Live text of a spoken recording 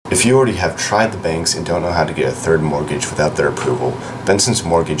If you already have tried the banks and don't know how to get a third mortgage without their approval, Benson's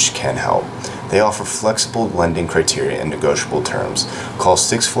Mortgage can help. They offer flexible lending criteria and negotiable terms. Call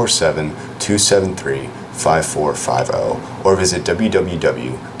 647-273-5450 or visit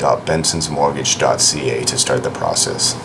www.bensonsmortgage.ca to start the process.